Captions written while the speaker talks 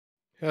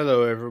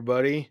Hello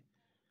everybody,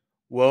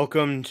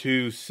 welcome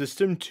to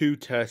System 2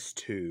 Test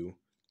 2.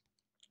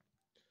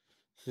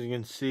 So you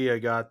can see I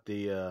got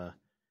the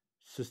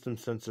System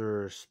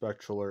Sensor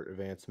SpectrAlert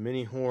Advanced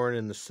Mini Horn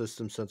and the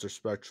System Sensor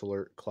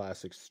SpectrAlert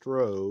Classic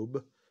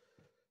Strobe.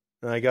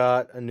 And I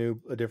got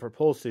a different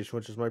pole station,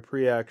 which is my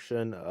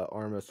pre-action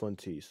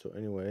RMS1T. So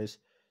anyways,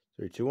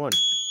 3, 2, 1.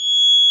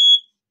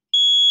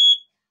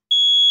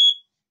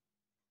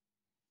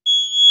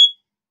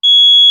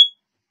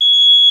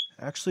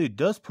 Actually, it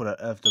does put out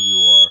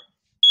FWR.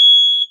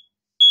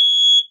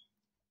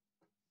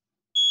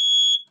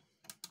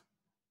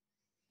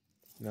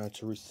 Now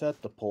to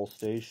reset the pole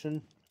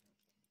station,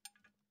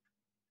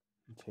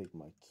 take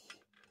my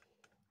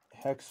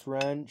hex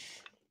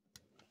wrench.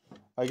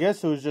 I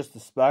guess it was just the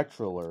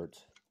SpectrAlert.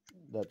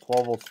 That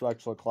 12 volt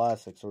SpectrAlert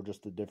Classics, or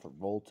just a different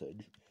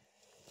voltage.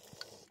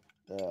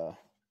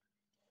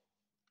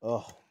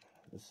 Oh,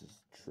 this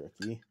is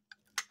tricky.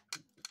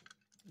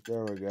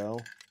 There we go.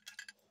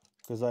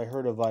 Because I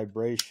heard a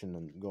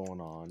vibration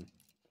going on.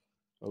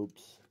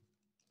 Oops.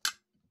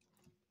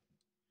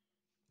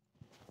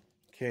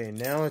 Okay,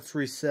 now it's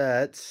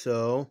reset.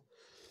 So,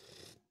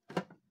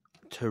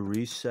 to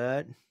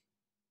reset.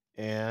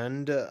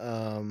 And,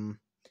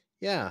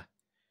 yeah.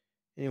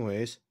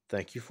 Anyways,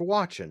 thank you for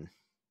watching.